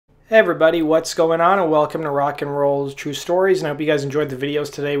Hey everybody, what's going on, and welcome to Rock and Roll's True Stories, and I hope you guys enjoyed the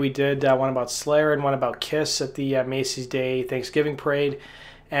videos today. We did one about Slayer and one about Kiss at the Macy's Day Thanksgiving Parade,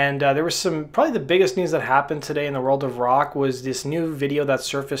 and there was probably the biggest news that happened today in the world of rock was this new video that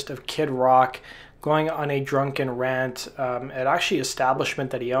surfaced of Kid Rock going on a drunken rant at actually an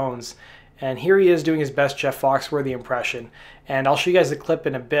establishment that he owns. And here he is doing his best Jeff Foxworthy impression, and I'll show you guys the clip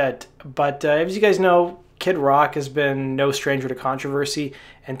in a bit, but as you guys know, Kid Rock has been no stranger to controversy,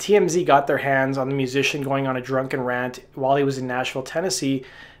 and TMZ got their hands on the musician going on a drunken rant while he was in Nashville, Tennessee,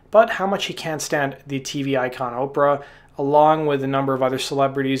 about how much he can't stand the TV icon Oprah, along with a number of other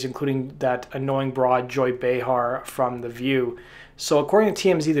celebrities, including that annoying broad Joy Behar from The View. So according to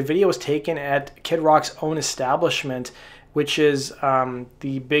TMZ, the video was taken at Kid Rock's own establishment, which is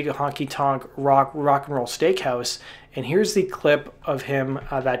the big honky-tonk rock and roll steakhouse, and here's the clip of him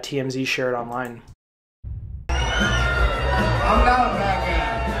that TMZ shared online. I'm not a bad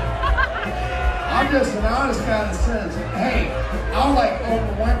guy. I'm just an honest guy that says, hey, I'm like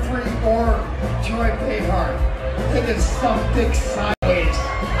Oprah Winfrey or Joy Behar. They can suck dick sideways.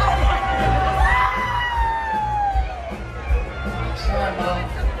 Sorry, Mom.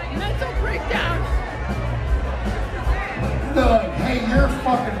 Mental breakdown. They're like, hey, you're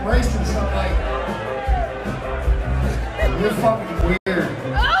fucking racist. I'm like, you're fucking weird.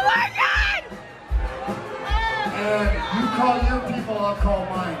 Oh my God! And you call your people, I'll call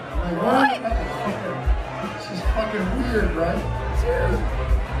mine. I'm like, what? It's just fucking weird, right? Dude.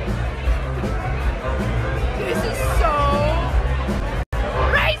 This is so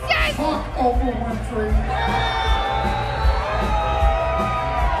racist! Fuck Oprah Winfrey.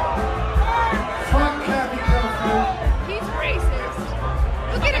 Fuck Kathie. He's racist.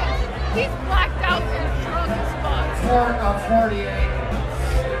 Look at him. He's blacked out and drunk as fuck. I'm 48.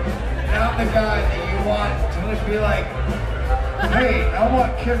 And I'm the guy that you want to be like, hey, I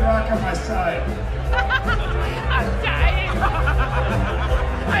want Kid Rock on my side. I'm dying.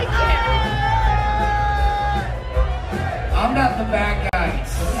 I can't. I'm not the bad guy in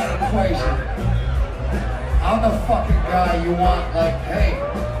that equation. I'm the fucking guy you want, like, hey,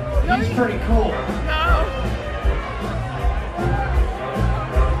 he's pretty cool. No.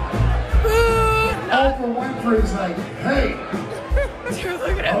 Oprah Winfrey's like, hey, Dude,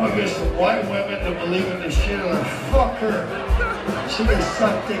 look at I'm him. gonna get some white women to believe in this shit. Like, fuck her. She can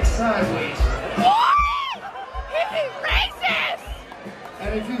suck dick sideways. What? He's racist!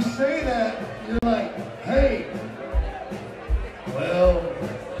 And if you say that, you're like, hey, well,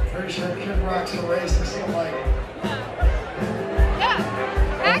 pretty sure Kid Rock's a racist. I'm like,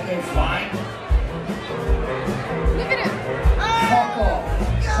 Yeah. okay, fine. Look at him. Fuck off.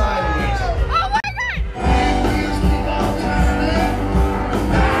 Sideways. Oh my God!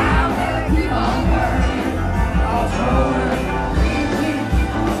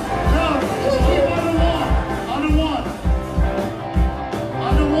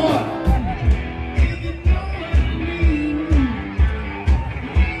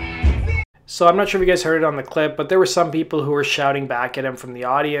 So I'm not sure if you guys heard it on the clip, but there were some people who were shouting back at him from the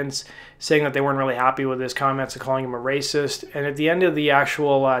audience, saying that they weren't really happy with his comments and calling him a racist. And at the end of the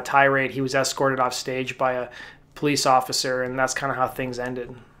actual tirade, he was escorted off stage by a police officer, and that's kind of how things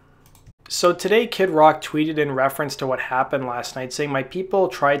ended. So today, Kid Rock tweeted in reference to what happened last night, saying, "My people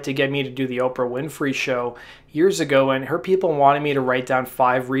tried to get me to do the Oprah Winfrey show years ago, and her people wanted me to write down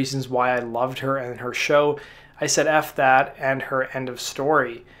 5 reasons why I loved her and her show. I said F that and her, end of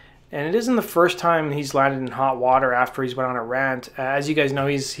story." And it isn't the first time he's landed in hot water after he's went on a rant. As you guys know,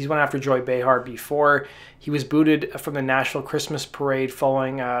 he's went after Joy Behar before. He was booted from the Nashville Christmas Parade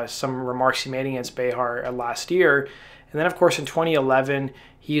following some remarks he made against Behar last year. And then, of course, in 2011,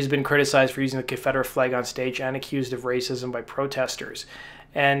 he's been criticized for using the Confederate flag on stage and accused of racism by protesters.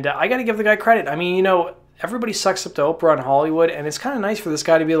 And I got to give the guy credit. I mean, you know, everybody sucks up to Oprah in Hollywood, and it's kind of nice for this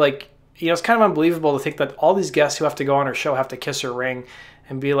guy to be like, you know, it's kind of unbelievable to think that all these guests who have to go on her show have to kiss her ring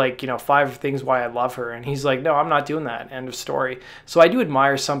and be like, you know, 5 things why I love her. And he's like, no, I'm not doing that. End of story. So I do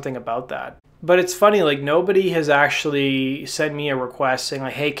admire something about that. But it's funny, like, nobody has actually sent me a request saying,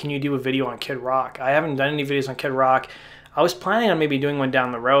 like, hey, can you do a video on Kid Rock? I haven't done any videos on Kid Rock. I was planning on maybe doing one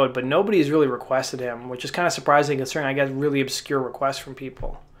down the road, but nobody's really requested him, which is kind of surprising considering I get really obscure requests from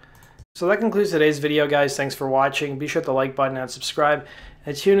people. So that concludes today's video, guys. Thanks for watching. Be sure to hit the like button and subscribe.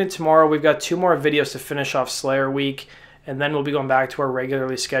 And tune in tomorrow. We've got 2 more videos to finish off Slayer week, and then we'll be going back to our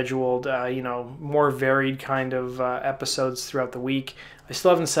regularly scheduled, you know, more varied kind of episodes throughout the week. I still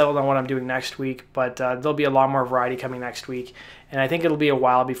haven't settled on what I'm doing next week, but there'll be a lot more variety coming next week. And I think it'll be a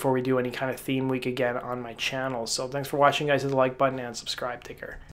while before we do any kind of theme week again on my channel. So thanks for watching, guys. Hit the like button and subscribe. Take care.